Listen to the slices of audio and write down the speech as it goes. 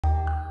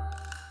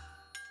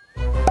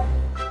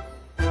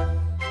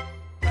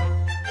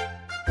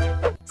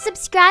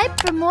subscribe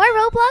for more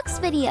Roblox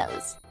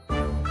videos.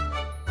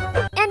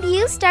 And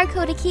use star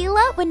code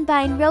akeila when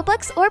buying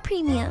Robux or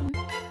Premium.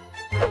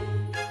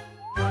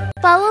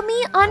 Follow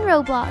me on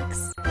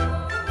Roblox.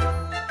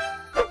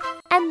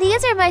 And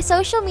these are my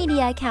social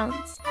media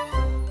accounts.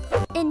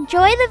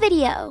 Enjoy the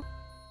video.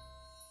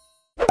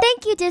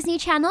 Thank you, Disney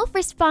Channel,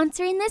 for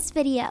sponsoring this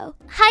video.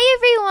 Hi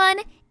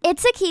everyone,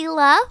 it's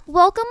Akeila.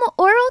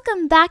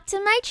 Welcome back to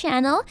my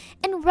channel.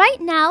 And right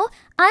now,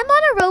 I'm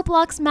on a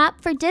Roblox map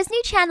for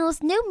Disney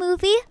Channel's new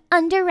movie,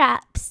 Under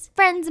Wraps.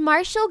 Friends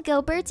Marshall,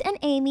 Gilbert, and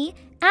Amy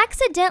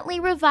accidentally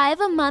revive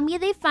a mummy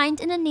they find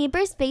in a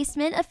neighbor's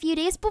basement a few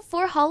days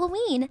before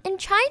Halloween, and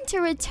trying to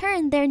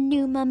return their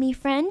new mummy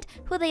friend,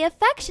 who they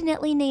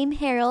affectionately name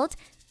Harold,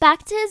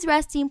 back to his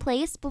resting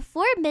place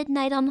before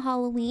midnight on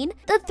Halloween,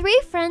 the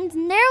three friends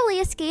narrowly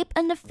escape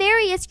a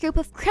nefarious group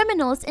of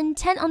criminals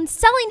intent on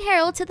selling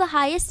Harold to the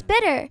highest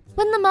bidder.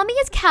 When the mummy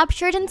is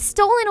captured and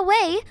stolen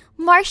away,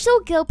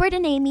 Marshall, Gilbert,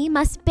 and Amy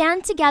must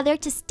band together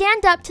to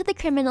stand up to the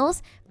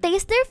criminals,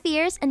 face their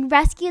fears, and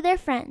rescue their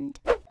friend.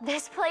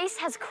 This place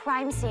has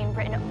crime scene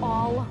written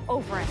all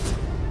over it.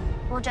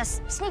 We'll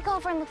just sneak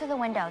over and look through the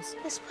windows.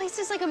 This place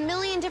is like a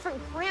million different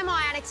grandma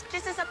attics.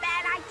 This is a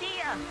bad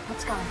idea.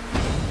 Let's go.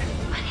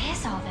 What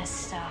is all this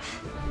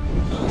stuff?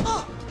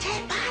 Oh,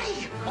 dead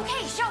body.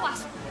 Okay, show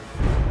us.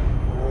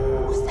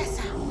 What's that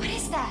sound? What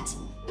is that?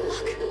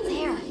 Look,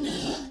 there.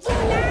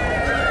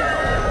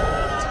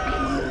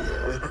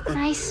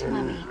 Nice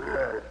mummy.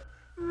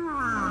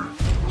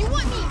 You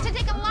want me to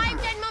take a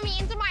live dead mummy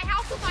into my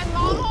house with my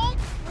mom home?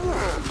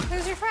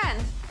 Who's your friend?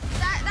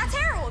 That's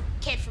Harold.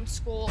 Kid from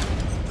school.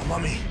 The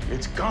mummy,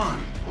 it's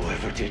gone.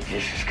 Whoever did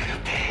this is gonna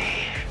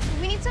pay.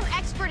 We need some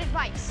expert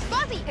advice.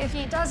 Fuzzy! If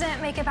he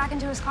doesn't make it back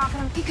into his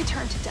coffin, he could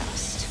turn to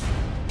dust.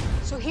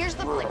 So here's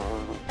the plan.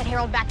 Put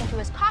Harold back into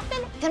his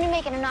coffin. Then we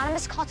make an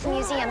anonymous call to the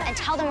museum and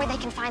tell them where they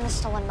can find the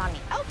stolen mummy.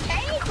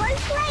 Okay, great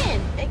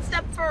plan.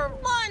 Except for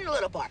one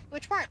little part,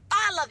 which weren't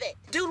all of it.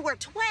 Dude, we're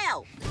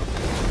 12.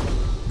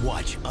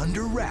 Watch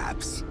Under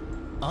Wraps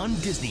on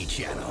Disney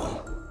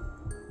Channel.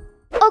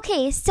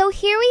 Okay, so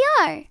here we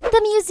are.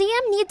 The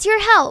museum needs your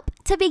help.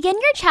 To begin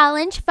your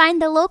challenge,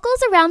 find the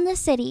locals around the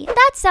city.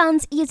 That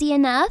sounds easy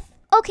enough.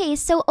 Okay,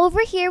 so over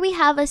here we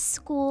have a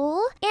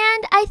school,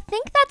 and I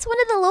think that's one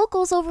of the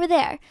locals over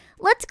there.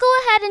 Let's go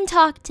ahead and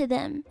talk to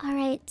them. All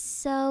right,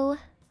 so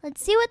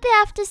let's see what they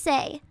have to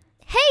say.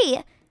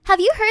 Hey, have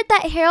you heard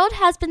that Harold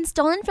has been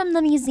stolen from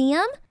the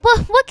museum? Well,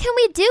 what can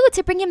we do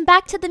to bring him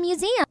back to the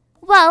museum?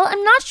 Well,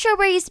 I'm not sure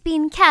where he's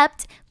being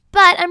kept,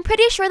 but I'm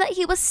pretty sure that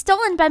he was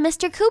stolen by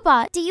Mr.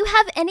 Kubot. Do you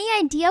have any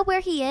idea where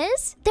he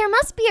is? There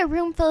must be a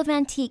room full of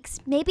antiques.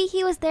 Maybe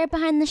he was there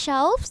behind the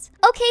shelves?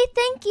 Okay,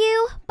 thank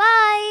you.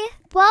 Bye.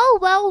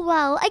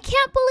 Well. I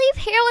can't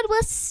believe Harold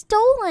was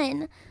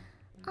stolen.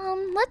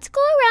 Let's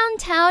go around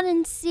town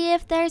and see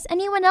if there's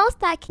anyone else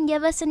that can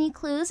give us any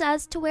clues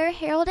as to where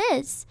Harold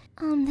is.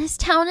 This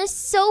town is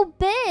so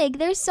big.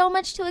 There's so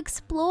much to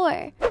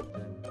explore.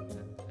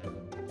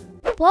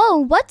 Whoa,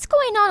 what's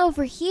going on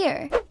over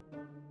here?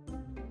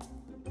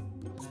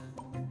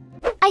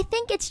 I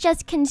think it's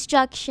just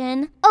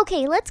construction.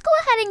 Okay, let's go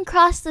ahead and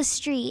cross the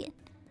street.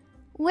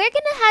 We're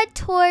gonna head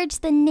towards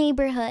the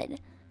neighborhood.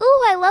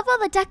 Ooh, I love all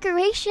the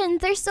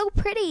decorations. They're so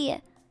pretty.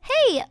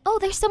 Hey, oh,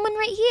 there's someone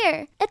right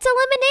here. It's a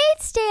lemonade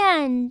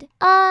stand.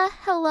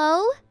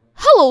 Hello?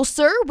 Hello,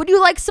 sir. Would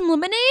you like some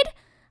lemonade?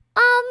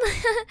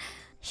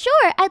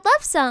 Sure, I'd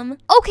love some.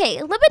 Okay,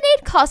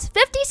 lemonade costs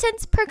 50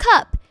 cents per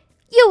cup.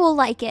 You will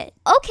like it.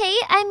 Okay,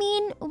 I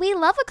mean, we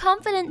love a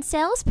confident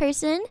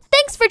salesperson.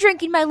 Thanks for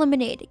drinking my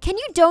lemonade. Can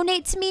you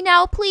donate to me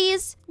now,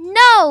 please?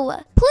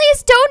 No!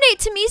 Please donate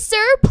to me,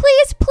 sir.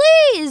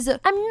 Please.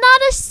 I'm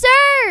not a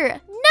sir!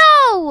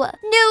 No!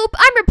 Nope,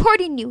 I'm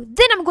reporting you.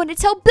 Then I'm going to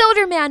tell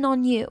Builderman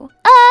on you.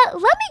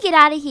 Let me get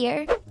out of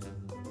here.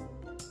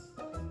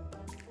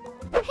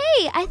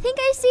 Hey, I think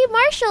I see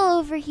Marshall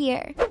over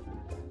here.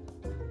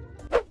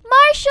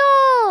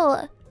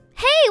 Marshall!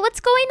 Hey,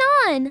 what's going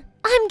on?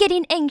 I'm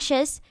getting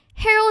anxious.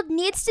 Harold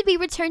needs to be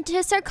returned to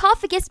his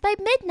sarcophagus by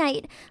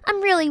midnight.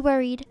 I'm really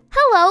worried.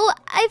 Hello,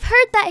 I've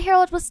heard that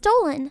Harold was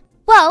stolen.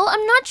 Well,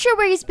 I'm not sure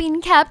where he's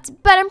being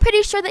kept, but I'm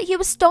pretty sure that he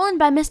was stolen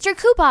by Mr.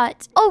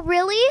 Kubot. Oh,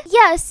 really?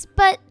 Yes,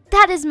 but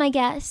that is my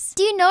guess.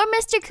 Do you know where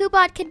Mr.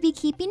 Kubot could be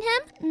keeping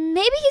him?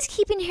 Maybe he's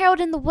keeping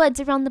Harold in the woods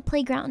around the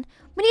playground.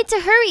 We need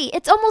to hurry.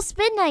 It's almost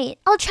midnight.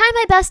 I'll try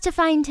my best to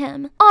find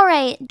him. All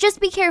right,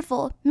 just be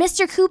careful.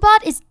 Mr.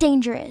 Kubot is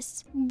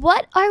dangerous.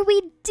 What are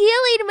we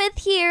dealing with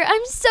here?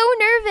 I'm so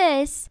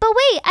nervous. But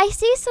wait, I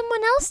see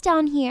someone else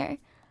down here.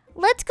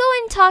 Let's go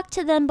and talk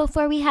to them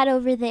before we head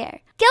over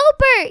there.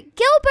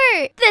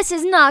 Gilbert! This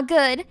is not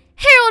good.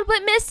 Harold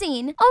went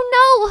missing.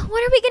 Oh no,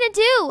 what are we gonna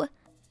do?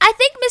 I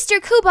think Mr.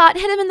 Kubot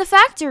hid him in the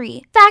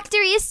factory.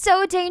 Factory is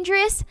so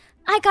dangerous.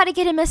 I gotta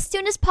get him as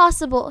soon as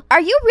possible.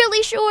 Are you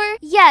really sure?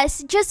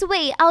 Yes, just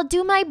wait. I'll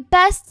do my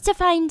best to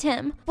find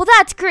him. Well,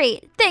 that's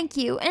great. Thank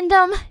you. And,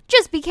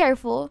 just be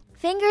careful.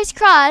 Fingers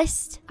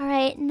crossed. All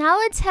right, now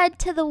let's head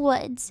to the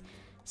woods.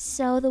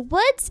 So, the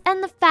woods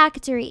and the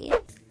factory.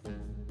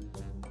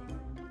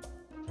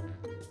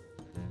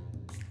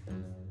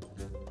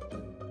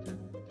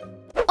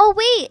 Oh,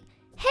 wait.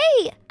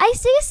 Hey, I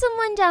see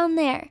someone down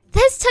there.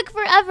 This took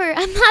forever.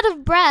 I'm out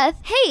of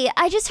breath. Hey,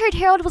 I just heard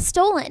Harold was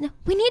stolen.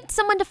 We need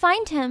someone to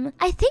find him.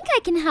 I think I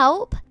can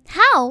help.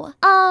 How?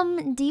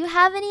 Do you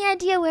have any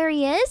idea where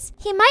he is?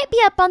 He might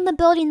be up on the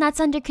building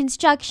that's under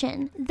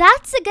construction.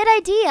 That's a good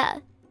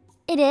idea.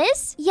 It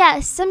is?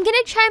 Yes, I'm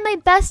gonna try my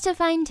best to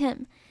find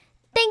him.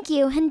 Thank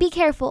you, and be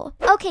careful.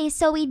 Okay,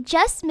 so we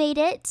just made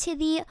it to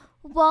the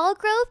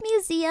Walgrove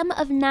Museum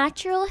of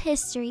Natural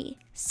History.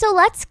 So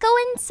let's go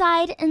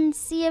inside and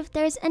see if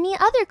there's any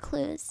other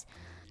clues.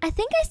 I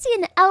think I see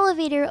an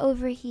elevator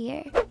over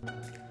here.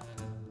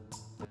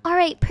 All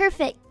right,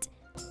 perfect.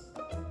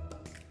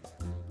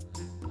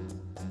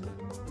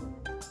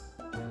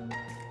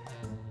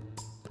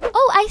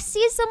 Oh, I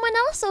see someone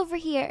else over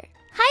here.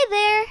 Hi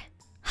there.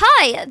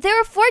 Hi, there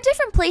are 4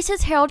 different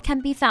places Harold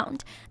can be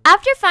found.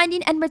 After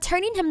finding and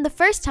returning him the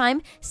first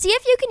time, see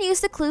if you can use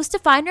the clues to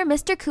find where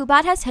Mr.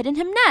 Kubat has hidden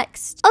him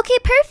next. Okay,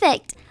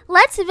 perfect.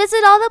 Let's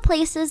visit all the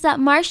places that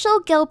Marshall,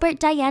 Gilbert,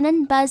 Diane,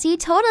 and Buzzy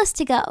told us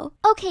to go.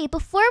 Okay,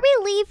 before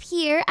we leave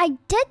here, I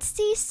did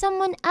see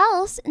someone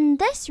else in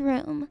this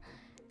room.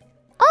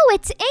 Oh,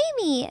 it's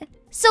Amy.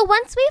 So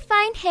once we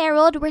find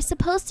Harold, we're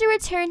supposed to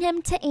return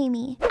him to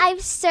Amy.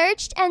 I've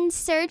searched and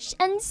searched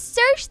and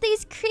searched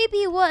these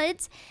creepy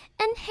woods,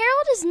 and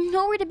Harold is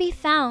nowhere to be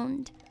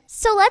found.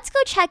 So let's go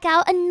check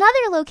out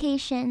another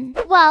location.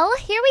 Well,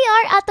 here we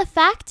are at the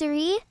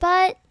factory,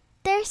 but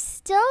there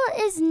still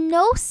is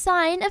no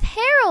sign of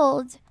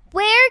Harold.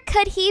 Where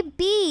could he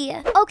be?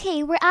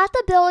 Okay, we're at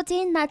the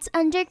building that's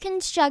under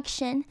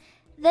construction.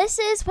 This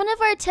is one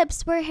of our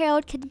tips where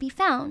Harold could be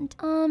found.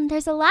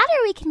 There's a ladder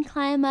we can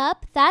climb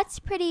up. That's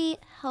pretty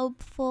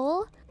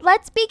helpful.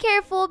 Let's be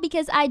careful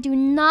because I do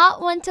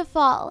not want to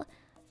fall.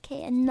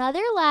 Okay,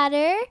 another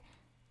ladder.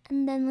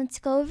 And then let's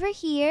go over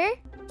here.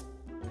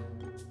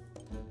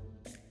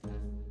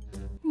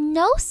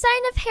 No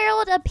sign of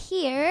Harold up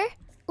here.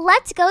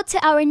 Let's go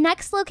to our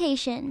next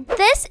location.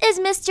 This is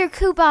Mr.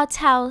 Kubat's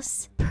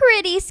house.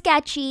 Pretty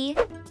sketchy.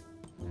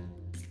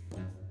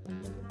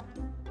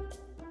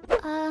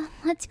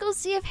 Let's go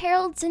see if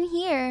Harold's in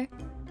here.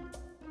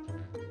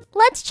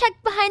 Let's check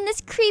behind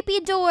this creepy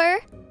door.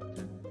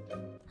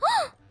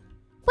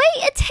 Wait,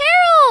 it's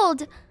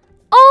Harold!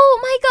 Oh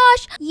my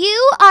gosh,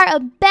 you are a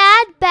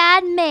bad,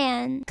 bad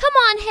man. Come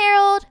on,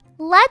 Harold.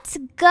 Let's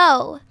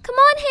go. Come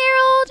on,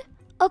 Harold.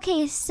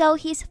 Okay, so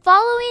he's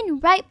following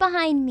right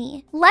behind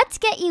me. Let's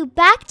get you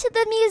back to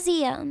the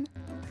museum.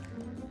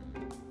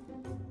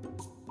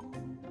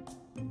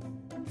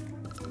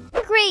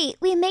 Great,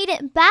 we made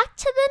it back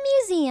to the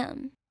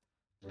museum.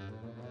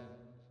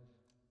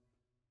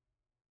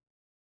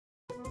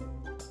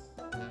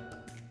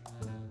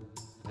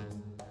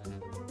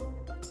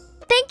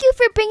 Thank you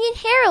for bringing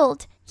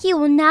Harold. He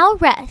will now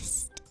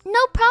rest. No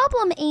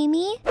problem,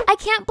 Amy. I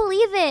can't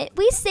believe it.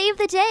 We saved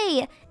the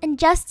day, and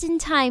just in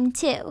time,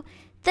 too.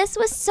 This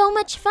was so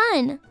much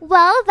fun.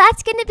 Well,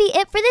 that's going to be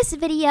it for this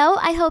video.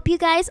 I hope you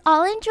guys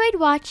all enjoyed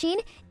watching.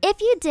 If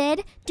you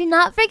did, do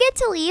not forget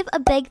to leave a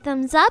big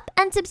thumbs up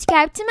and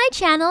subscribe to my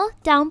channel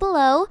down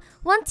below.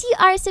 Once you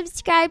are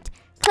subscribed,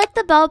 click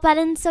the bell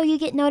button so you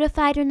get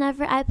notified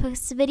whenever I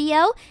post a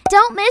video.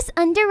 Don't miss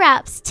Under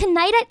Wraps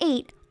tonight at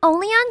 8,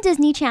 only on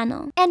Disney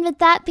Channel. And with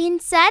that being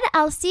said,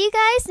 I'll see you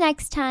guys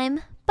next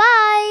time.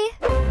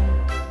 Bye!